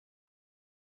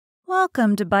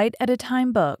Welcome to Bite at a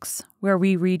Time Books, where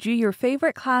we read you your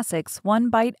favorite classics one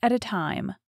bite at a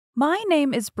time. My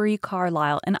name is Bree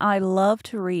Carlile, and I love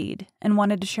to read and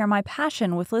wanted to share my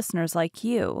passion with listeners like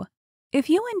you. If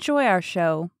you enjoy our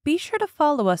show, be sure to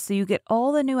follow us so you get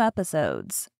all the new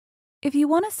episodes. If you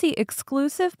want to see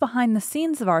exclusive behind the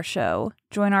scenes of our show,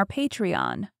 join our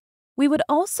Patreon. We would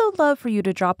also love for you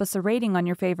to drop us a rating on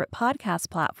your favorite podcast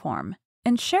platform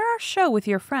and share our show with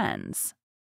your friends.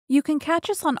 You can catch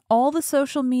us on all the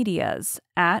social medias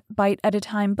at Bite at a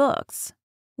Time Books.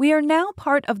 We are now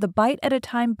part of the Bite at a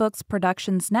Time Books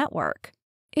Productions Network.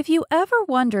 If you ever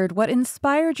wondered what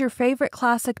inspired your favorite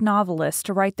classic novelists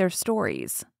to write their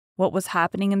stories, what was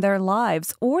happening in their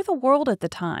lives or the world at the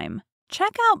time,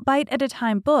 check out Bite at a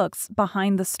Time Books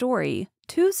Behind the Story,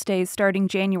 Tuesdays starting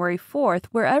January 4th,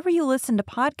 wherever you listen to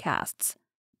podcasts.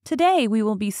 Today we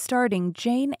will be starting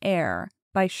Jane Eyre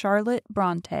by Charlotte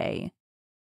Bronte.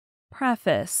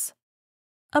 Preface.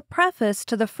 A preface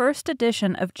to the first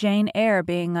edition of Jane Eyre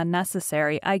being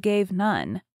unnecessary, I gave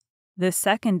none. This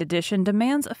second edition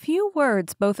demands a few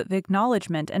words both of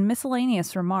acknowledgement and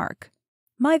miscellaneous remark.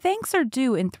 My thanks are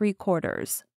due in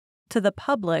 3/4. To the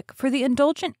public, for the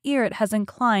indulgent ear it has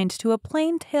inclined to a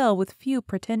plain tale with few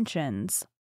pretensions.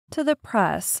 To the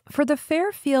press, for the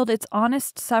fair field its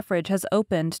honest suffrage has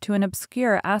opened to an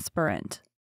obscure aspirant.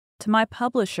 To my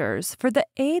publishers, for the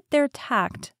aid their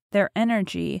tact, their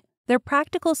energy, their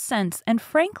practical sense, and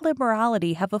frank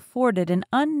liberality have afforded an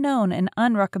unknown and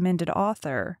unrecommended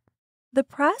author. The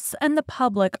press and the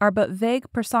public are but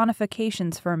vague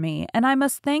personifications for me, and I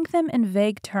must thank them in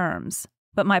vague terms.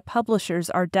 But my publishers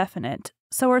are definite,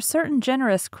 so are certain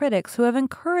generous critics who have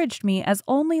encouraged me as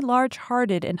only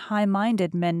large-hearted and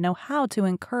high-minded men know how to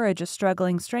encourage a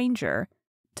struggling stranger.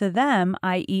 To them,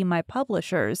 i.e. my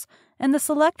publishers, and the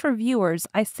select reviewers,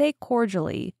 I say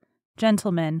cordially,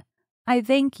 Gentlemen, I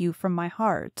thank you from my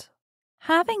heart.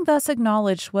 Having thus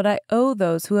acknowledged what I owe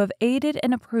those who have aided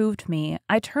and approved me,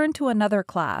 I turn to another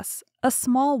class, a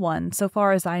small one so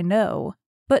far as I know,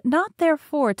 but not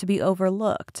therefore to be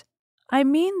overlooked. I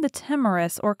mean the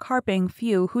timorous or carping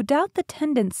few who doubt the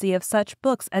tendency of such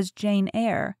books as Jane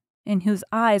Eyre, in whose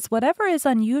eyes whatever is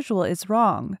unusual is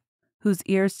wrong, whose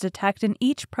ears detect in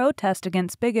each protest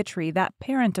against bigotry that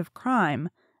parent of crime,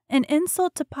 an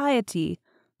insult to piety,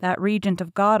 that regent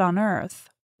of God on earth.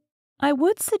 I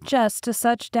would suggest to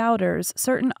such doubters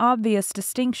certain obvious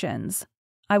distinctions.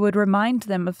 I would remind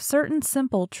them of certain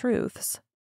simple truths.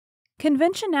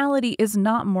 Conventionality is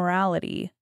not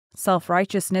morality.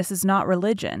 Self-righteousness is not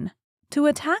religion. To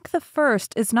attack the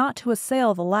first is not to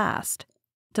assail the last.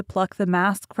 To pluck the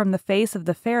mask from the face of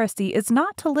the Pharisee is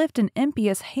not to lift an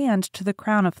impious hand to the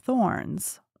crown of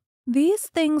thorns. These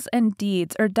things and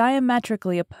deeds are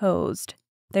diametrically opposed.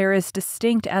 They are as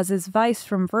distinct as is vice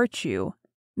from virtue.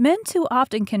 Men too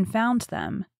often confound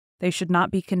them. They should not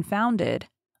be confounded.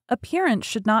 Appearance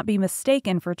should not be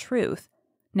mistaken for truth.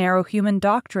 Narrow human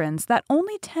doctrines that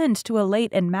only tend to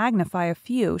elate and magnify a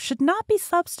few should not be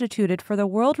substituted for the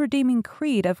world-redeeming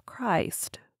creed of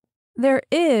Christ. There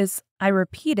is, I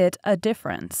repeat it, a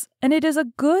difference, and it is a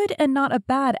good and not a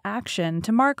bad action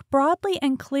to mark broadly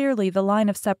and clearly the line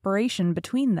of separation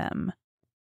between them.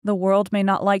 The world may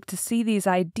not like to see these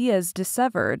ideas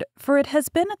dissevered, for it has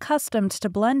been accustomed to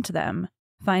blend them,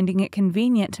 finding it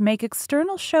convenient to make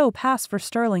external show pass for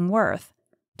sterling worth,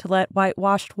 to let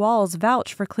whitewashed walls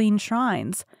vouch for clean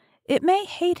shrines. It may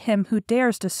hate him who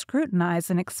dares to scrutinize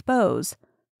and expose,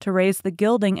 to raise the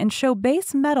gilding and show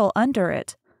base metal under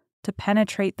it, to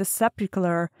penetrate the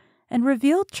sepulchre and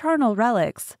reveal charnel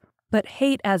relics, but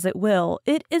hate as it will,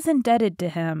 it is indebted to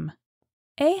him.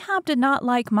 Ahab did not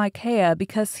like Micaiah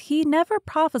because he never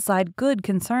prophesied good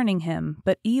concerning him,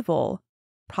 but evil.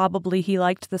 Probably he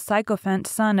liked the sycophant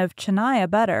son of Chaniah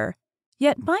better.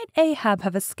 Yet might Ahab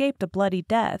have escaped a bloody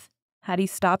death, had he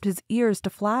stopped his ears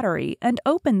to flattery and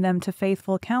opened them to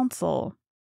faithful counsel.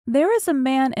 There is a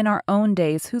man in our own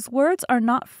days whose words are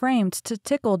not framed to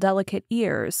tickle delicate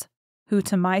ears, who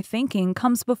to my thinking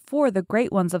comes before the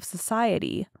great ones of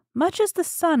society, much as the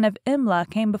son of Imlah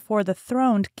came before the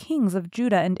throned kings of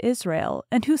Judah and Israel,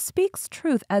 and who speaks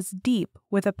truth as deep,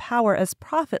 with a power as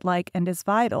prophet-like and as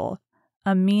vital,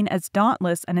 a mien as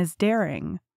dauntless and as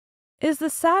daring. Is the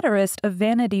satirist of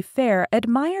Vanity Fair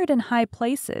admired in high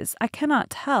places? I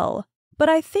cannot tell, but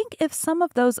I think if some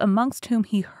of those amongst whom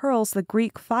he hurls the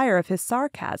Greek fire of his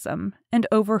sarcasm, and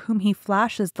over whom he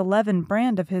flashes the leavened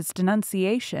brand of his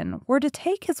denunciation, were to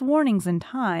take his warnings in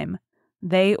time,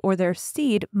 they or their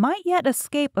seed might yet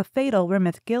escape a fatal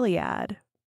Ramoth Gilead.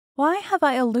 Why have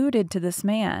I alluded to this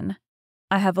man?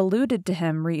 I have alluded to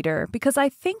him, reader, because I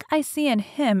think I see in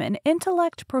him an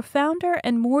intellect profounder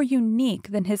and more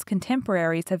unique than his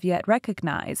contemporaries have yet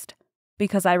recognized,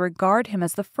 because I regard him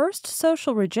as the first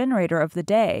social regenerator of the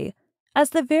day,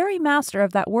 as the very master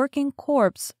of that working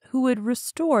corpse who would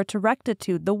restore to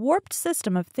rectitude the warped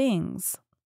system of things.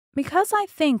 Because I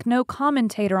think no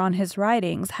commentator on his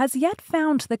writings has yet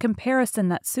found the comparison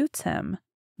that suits him,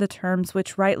 the terms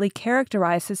which rightly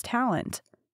characterize his talent.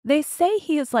 They say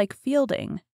he is like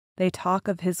Fielding. They talk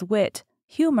of his wit,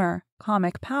 humor,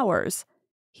 comic powers.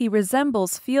 He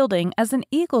resembles Fielding as an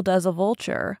eagle does a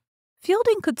vulture.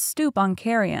 Fielding could stoop on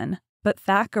carrion, but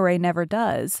Thackeray never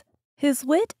does. His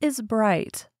wit is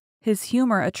bright, his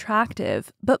humor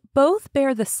attractive, but both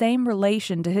bear the same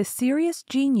relation to his serious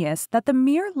genius that the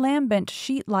mere lambent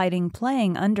sheet lighting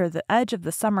playing under the edge of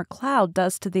the summer cloud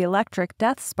does to the electric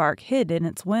death spark hid in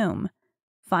its womb.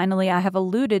 Finally, I have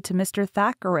alluded to Mr.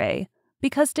 Thackeray,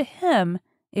 because to him,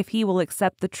 if he will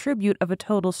accept the tribute of a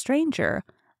total stranger,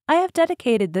 I have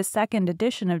dedicated this second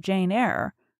edition of Jane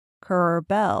Eyre, Currer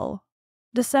Bell.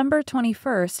 December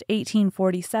 21st,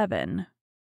 1847.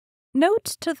 Note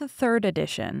to the third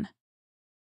edition.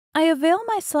 I avail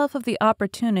myself of the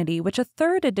opportunity which a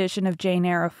third edition of Jane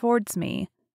Eyre affords me,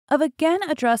 of again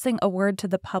addressing a word to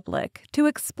the public to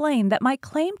explain that my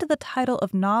claim to the title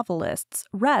of novelists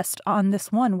rests on this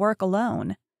one work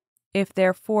alone. If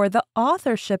therefore the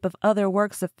authorship of other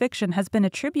works of fiction has been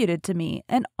attributed to me,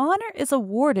 an honor is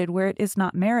awarded where it is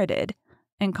not merited,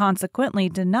 and consequently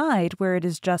denied where it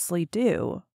is justly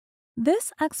due.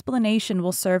 This explanation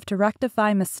will serve to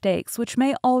rectify mistakes which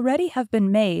may already have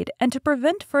been made and to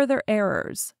prevent further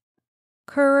errors.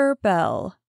 Currer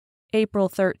Bell, April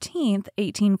 13th,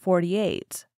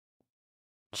 1848.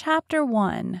 Chapter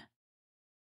 1.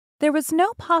 There was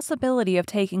no possibility of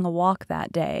taking a walk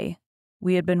that day.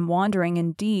 We had been wandering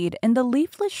indeed in the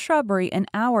leafless shrubbery an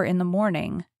hour in the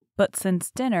morning, but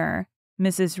since dinner,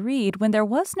 Mrs. Reed, when there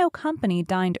was no company,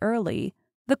 dined early.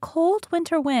 The cold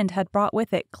winter wind had brought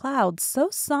with it clouds so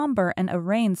somber and a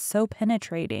rain so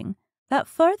penetrating that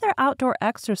further outdoor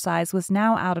exercise was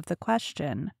now out of the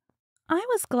question. I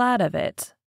was glad of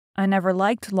it. I never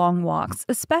liked long walks,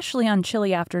 especially on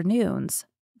chilly afternoons.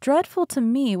 Dreadful to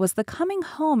me was the coming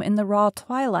home in the raw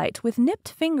twilight with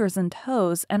nipped fingers and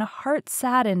toes and a heart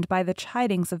saddened by the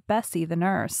chidings of Bessie the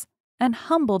nurse, and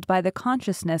humbled by the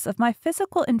consciousness of my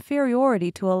physical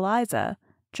inferiority to Eliza,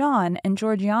 John, and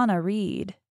Georgiana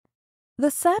Reed.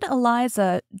 The said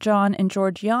Eliza, John, and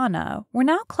Georgiana were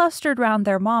now clustered round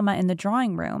their mamma in the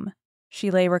drawing-room.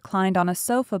 She lay reclined on a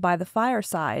sofa by the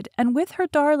fireside, and with her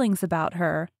darlings about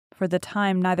her, for the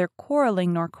time neither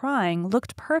quarrelling nor crying,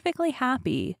 looked perfectly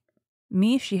happy.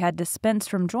 Me she had dispensed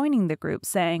from joining the group,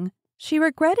 saying, she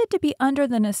regretted to be under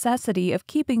the necessity of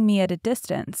keeping me at a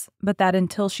distance, but that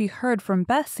until she heard from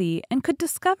Bessie and could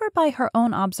discover by her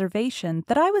own observation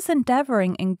that I was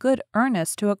endeavoring in good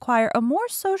earnest to acquire a more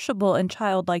sociable and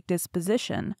childlike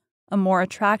disposition, a more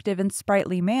attractive and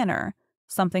sprightly manner,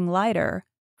 something lighter,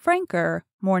 franker,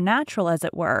 more natural as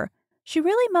it were, she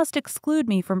really must exclude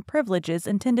me from privileges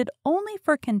intended only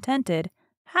for contented,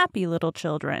 happy little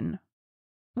children.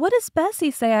 "What does Bessie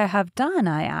say I have done?"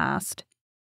 I asked.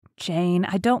 "Jane,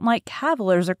 I don't like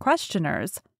cavillers or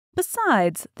questioners.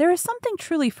 Besides, there is something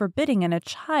truly forbidding in a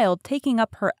child taking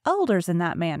up her elders in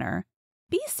that manner.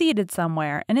 Be seated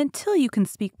somewhere, and until you can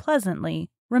speak pleasantly,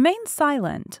 remain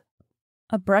silent."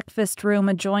 A breakfast room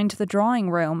adjoined the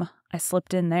drawing-room. I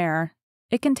slipped in there.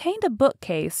 It contained a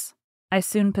bookcase. I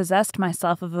soon possessed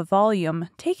myself of a volume,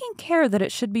 taking care that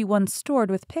it should be one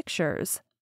stored with pictures.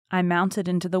 I mounted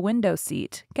into the window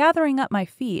seat, gathering up my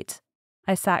feet.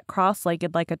 I sat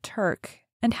cross-legged like a Turk,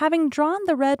 and having drawn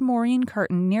the red moreen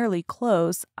curtain nearly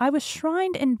close, I was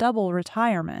shrined in double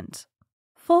retirement.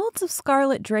 Folds of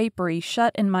scarlet drapery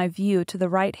shut in my view to the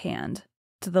right hand.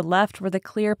 To the left were the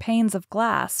clear panes of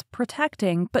glass,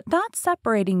 protecting but not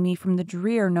separating me from the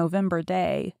drear November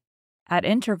day. At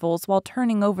intervals, while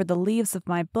turning over the leaves of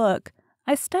my book,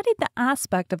 I studied the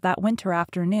aspect of that winter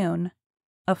afternoon.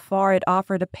 Afar it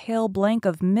offered a pale blank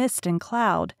of mist and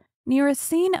cloud, near a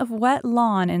scene of wet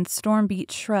lawn and storm-beat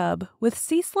shrub, with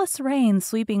ceaseless rain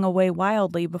sweeping away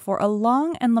wildly before a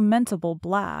long and lamentable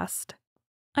blast.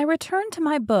 I returned to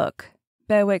my book,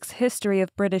 Bewick's History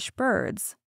of British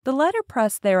Birds. The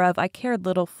letterpress thereof I cared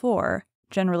little for,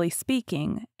 generally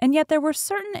speaking, and yet there were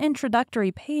certain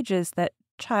introductory pages that,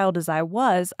 child as I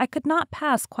was, I could not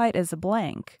pass quite as a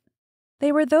blank.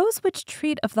 They were those which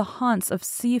treat of the haunts of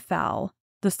seafowl,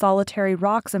 the solitary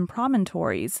rocks and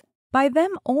promontories, by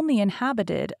them only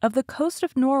inhabited, of the coast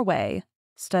of Norway,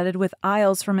 studded with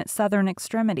isles from its southern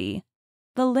extremity,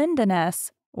 the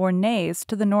Lindeness, or Naze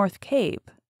to the North Cape.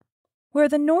 Where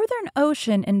the northern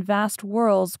ocean in vast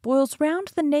whirls boils round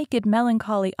the naked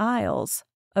melancholy isles,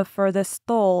 a furthest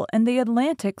thole and the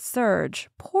Atlantic surge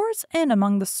pours in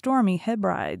among the stormy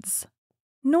Hebrides.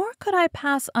 Nor could I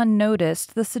pass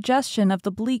unnoticed the suggestion of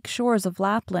the bleak shores of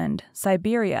Lapland,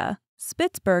 Siberia,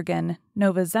 Spitzbergen,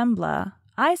 Nova Zembla,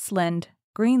 Iceland,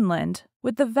 Greenland,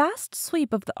 with the vast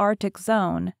sweep of the Arctic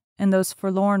zone, and those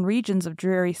forlorn regions of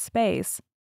dreary space,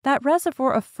 that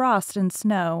reservoir of frost and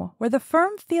snow, where the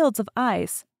firm fields of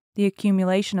ice, the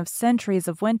accumulation of centuries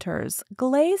of winters,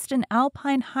 glazed in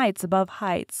alpine heights above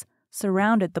heights,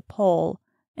 surrounded the pole,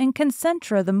 and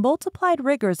concentra the multiplied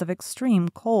rigors of extreme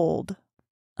cold.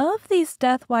 Of these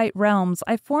death-white realms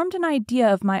I formed an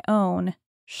idea of my own,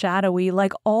 shadowy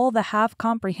like all the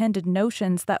half-comprehended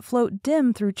notions that float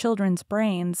dim through children's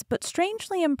brains, but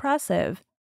strangely impressive.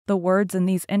 The words in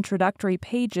these introductory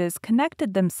pages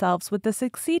connected themselves with the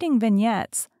succeeding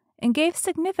vignettes and gave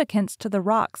significance to the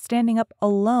rock standing up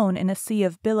alone in a sea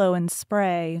of billow and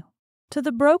spray, to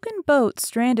the broken boat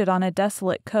stranded on a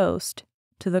desolate coast,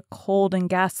 to the cold and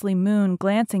ghastly moon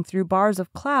glancing through bars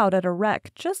of cloud at a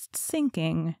wreck just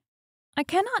sinking. I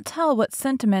cannot tell what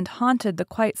sentiment haunted the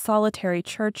quite solitary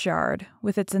churchyard,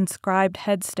 with its inscribed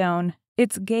headstone,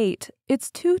 its gate,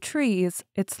 its 2 trees,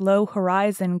 its low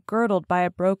horizon girdled by a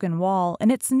broken wall,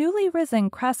 and its newly risen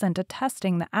crescent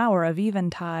attesting the hour of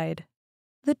eventide.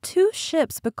 The 2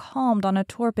 ships becalmed on a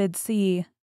torpid sea,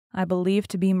 I believe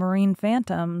to be marine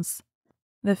phantoms.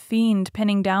 The fiend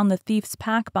pinning down the thief's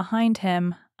pack behind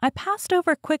him, I passed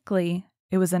over quickly.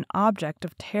 It was an object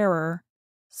of terror.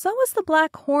 So was the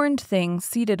black horned thing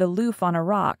seated aloof on a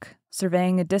rock,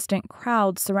 surveying a distant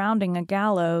crowd surrounding a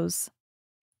gallows.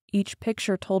 Each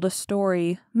picture told a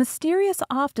story, mysterious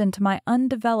often to my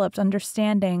undeveloped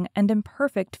understanding and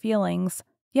imperfect feelings,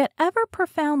 yet ever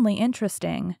profoundly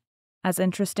interesting. As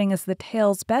interesting as the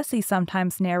tales Bessie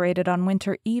sometimes narrated on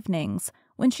winter evenings,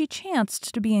 when she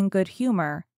chanced to be in good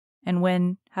humor, and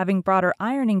when, having brought her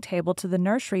ironing table to the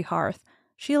nursery hearth,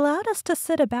 she allowed us to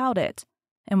sit about it,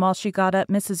 and while she got up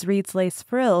Mrs. Reed's lace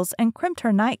frills and crimped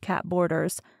her nightcap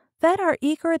borders, fed our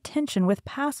eager attention with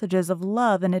passages of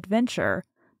love and adventure,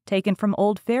 taken from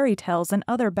old fairy tales and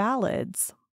other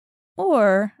ballads.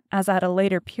 Or, as at a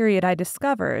later period I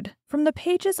discovered, from the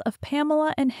pages of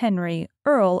Pamela and Henry,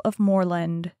 Earl of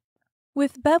Moreland.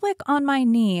 With Bewick on my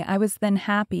knee I was then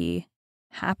happy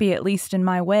at least in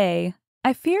my way.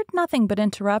 I feared nothing but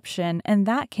interruption, and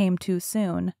that came too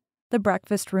soon. The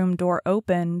breakfast-room door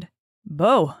opened.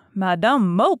 "Bo,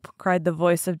 Madame Mope!" cried the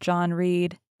voice of John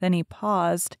Reed. Then he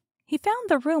paused. He found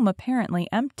the room apparently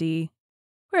empty.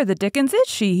 "Where the dickens is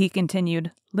she?" he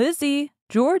continued. "Lizzie,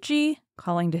 Georgie,"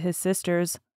 calling to his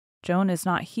sisters. "Joan is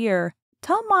not here.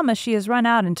 Tell Mamma she has run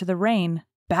out into the rain.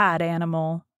 Bad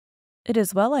animal." It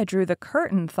is well I drew the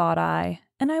curtain, thought I,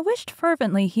 and I wished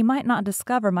fervently he might not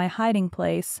discover my hiding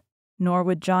place. Nor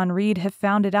would John Reed have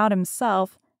found it out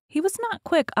himself. He was not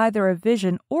quick either of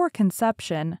vision or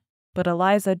conception. But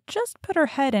Eliza just put her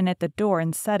head in at the door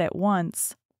and said at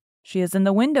once, "She is in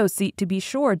the window seat, to be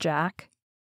sure, Jack."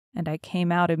 And I came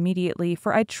out immediately,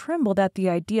 for I trembled at the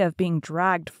idea of being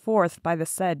dragged forth by the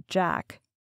said Jack.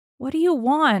 "What do you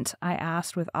want?" I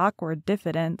asked with awkward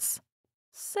diffidence.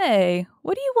 "Say,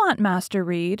 what do you want, Master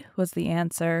Reed?" was the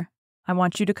answer. "I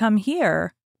want you to come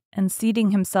here." And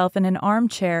seating himself in an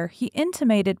armchair, he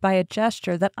intimated by a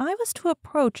gesture that I was to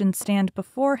approach and stand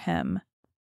before him.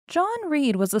 John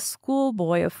Reed was a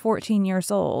schoolboy of 14 years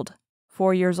old,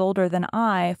 4 years older than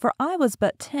I, for I was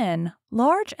but 10,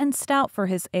 large and stout for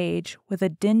his age, with a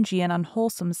dingy and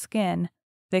unwholesome skin,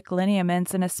 thick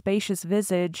lineaments and a spacious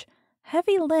visage,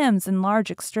 heavy limbs and large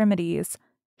extremities.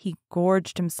 He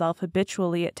gorged himself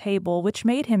habitually at table, which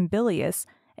made him bilious,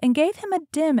 and gave him a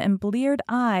dim and bleared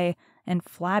eye and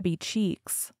flabby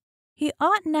cheeks. He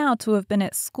ought now to have been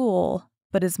at school,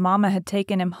 but his mamma had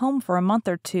taken him home for a month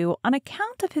or 2 on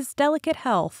account of his delicate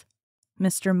health.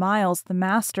 Mr. Miles, the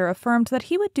master, affirmed that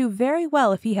he would do very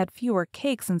well if he had fewer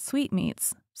cakes and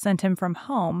sweetmeats sent him from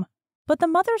home, but the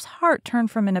mother's heart turned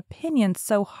from an opinion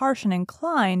so harsh and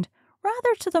inclined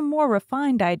rather to the more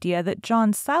refined idea that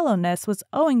John's sallowness was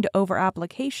owing to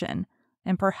over-application,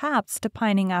 and perhaps to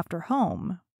pining after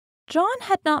home. John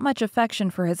had not much affection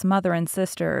for his mother and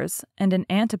sisters, and an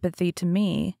antipathy to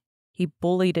me. He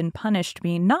bullied and punished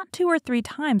me not 2 or 3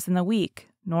 times in the week,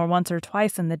 nor once or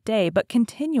twice in the day, but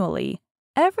continually.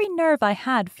 Every nerve I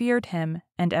had feared him,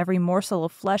 and every morsel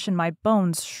of flesh in my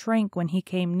bones shrank when he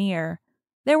came near.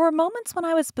 There were moments when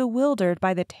I was bewildered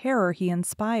by the terror he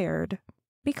inspired.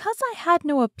 Because I had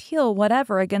no appeal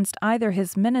whatever against either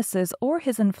his menaces or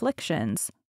his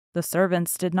inflictions, The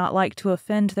servants did not like to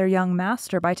offend their young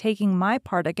master by taking my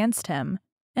part against him,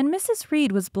 and Mrs.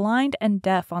 Reed was blind and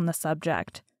deaf on the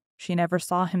subject. She never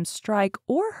saw him strike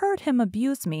or heard him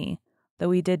abuse me,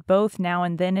 though he did both now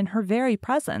and then in her very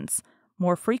presence,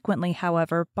 more frequently,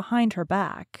 however, behind her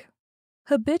back.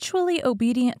 Habitually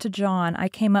obedient to John, I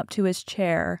came up to his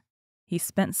chair. He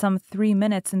spent some 3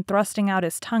 minutes in thrusting out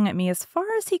his tongue at me as far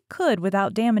as he could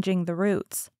without damaging the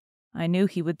roots. I knew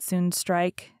he would soon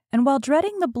strike, and while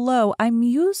dreading the blow, I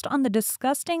mused on the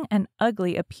disgusting and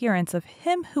ugly appearance of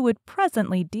him who would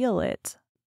presently deal it.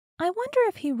 I wonder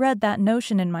if he read that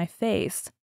notion in my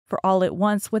face, for all at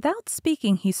once, without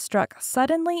speaking, he struck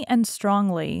suddenly and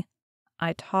strongly.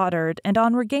 I tottered, and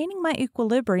on regaining my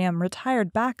equilibrium,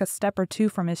 retired back a step or two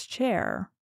from his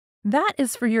chair. "That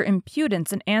is for your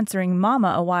impudence in answering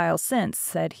Mamma a while since,"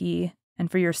 said he, "and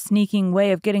for your sneaking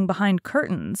way of getting behind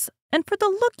curtains, and for the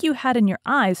look you had in your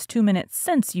eyes 2 minutes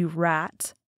since, you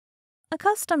rat."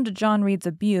 Accustomed to John Reed's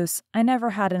abuse, I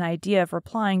never had an idea of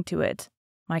replying to it.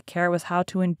 My care was how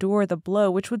to endure the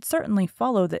blow which would certainly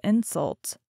follow the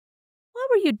insult. "What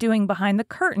were you doing behind the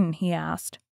curtain?" he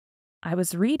asked. "I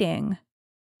was reading."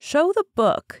 "Show the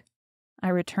book." I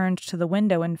returned to the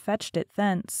window and fetched it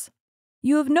thence.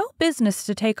 "You have no business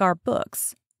to take our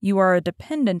books. You are a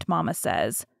dependent, Mamma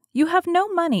says. You have no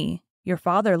money. Your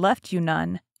father left you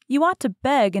none. You ought to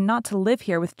beg and not to live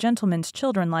here with gentlemen's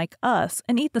children like us,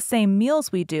 and eat the same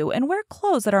meals we do, and wear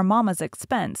clothes at our mamma's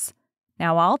expense.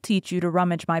 Now I'll teach you to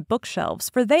rummage my bookshelves,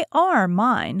 for they are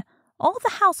mine. All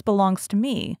the house belongs to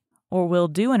me, or will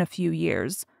do in a few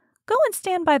years. Go and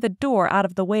stand by the door out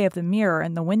of the way of the mirror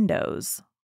and the windows."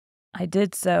 I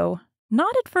did so,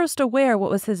 not at first aware what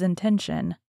was his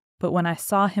intention, but when I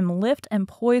saw him lift and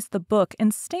poise the book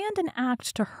and stand in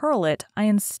act to hurl it, I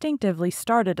instinctively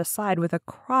started aside with a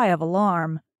cry of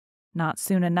alarm. Not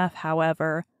soon enough,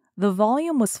 however. The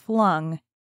volume was flung.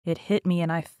 It hit me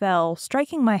and I fell,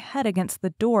 striking my head against the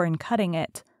door and cutting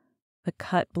it. The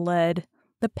cut bled.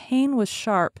 The pain was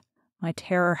sharp. My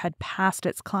terror had passed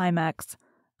its climax.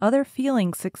 Other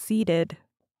feelings succeeded.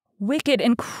 "Wicked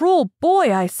and cruel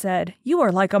boy," I said. "You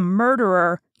are like a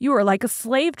murderer. You are like a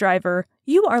slave driver.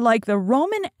 You are like the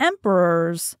Roman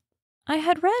emperors." I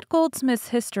had read Goldsmith's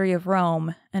History of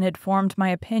Rome, and had formed my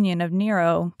opinion of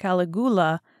Nero,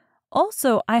 Caligula.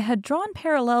 Also, I had drawn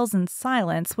parallels in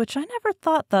silence, which I never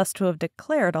thought thus to have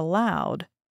declared aloud.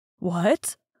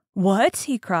 "What? What?"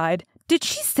 he cried. "Did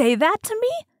she say that to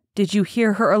me? Did you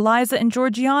hear her, Eliza and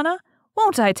Georgiana?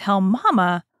 Won't I tell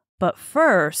Mamma? But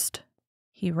first—"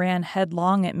 He ran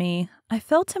headlong at me. I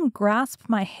felt him grasp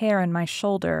my hair and my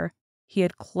shoulder. He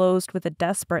had closed with a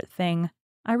desperate thing.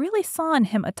 I really saw in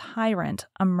him a tyrant,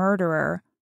 a murderer.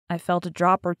 I felt a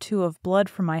drop or two of blood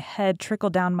from my head trickle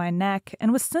down my neck,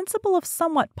 and was sensible of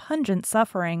somewhat pungent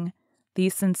suffering.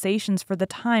 These sensations for the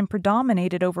time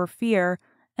predominated over fear,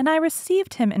 and I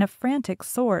received him in a frantic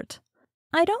sort.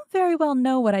 I don't very well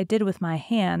know what I did with my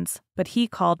hands, but he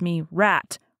called me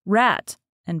 "rat, rat,"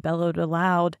 and bellowed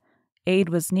aloud. Aid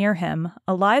was near him.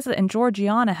 Eliza and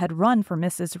Georgiana had run for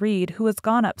Mrs. Reed, who was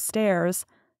gone upstairs.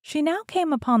 She now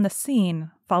came upon the scene,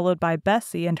 followed by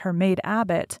Bessie and her maid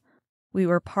Abbott. We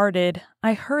were parted.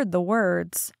 I heard the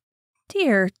words,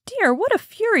 "Dear, dear, what a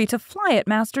fury to fly at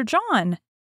Master John!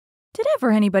 Did ever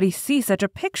anybody see such a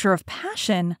picture of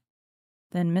passion?"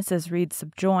 Then Mrs. Reed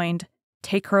subjoined,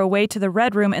 "Take her away to the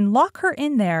Red Room and lock her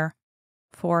in there."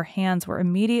 4 hands were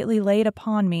immediately laid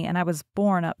upon me, and I was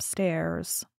borne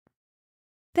upstairs.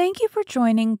 Thank you for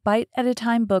joining Bite at a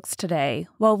Time Books today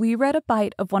while we read a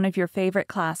bite of one of your favorite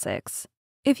classics.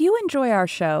 If you enjoy our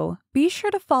show, be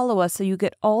sure to follow us so you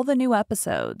get all the new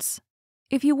episodes.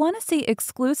 If you want to see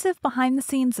exclusive behind the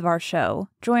scenes of our show,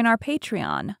 join our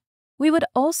Patreon. We would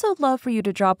also love for you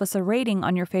to drop us a rating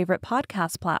on your favorite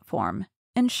podcast platform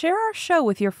and share our show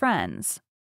with your friends.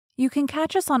 You can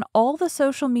catch us on all the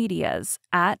social medias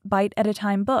at Bite at a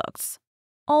Time Books.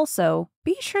 Also,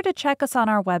 be sure to check us on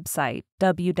our website,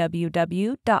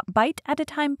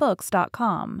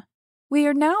 www.biteatatimebooks.com. We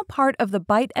are now part of the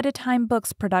Bite at a Time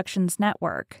Books Productions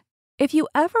Network. If you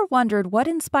ever wondered what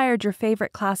inspired your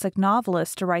favorite classic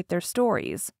novelists to write their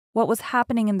stories, what was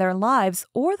happening in their lives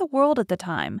or the world at the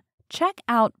time, check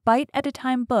out Bite at a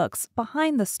Time Books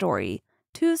Behind the Story,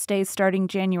 Tuesdays starting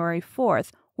January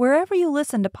 4th, wherever you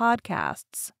listen to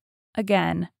podcasts.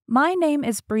 Again, my name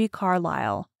is Bree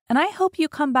Carlile, and I hope you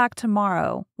come back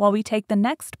tomorrow while we take the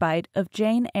next bite of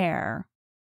Jane Eyre.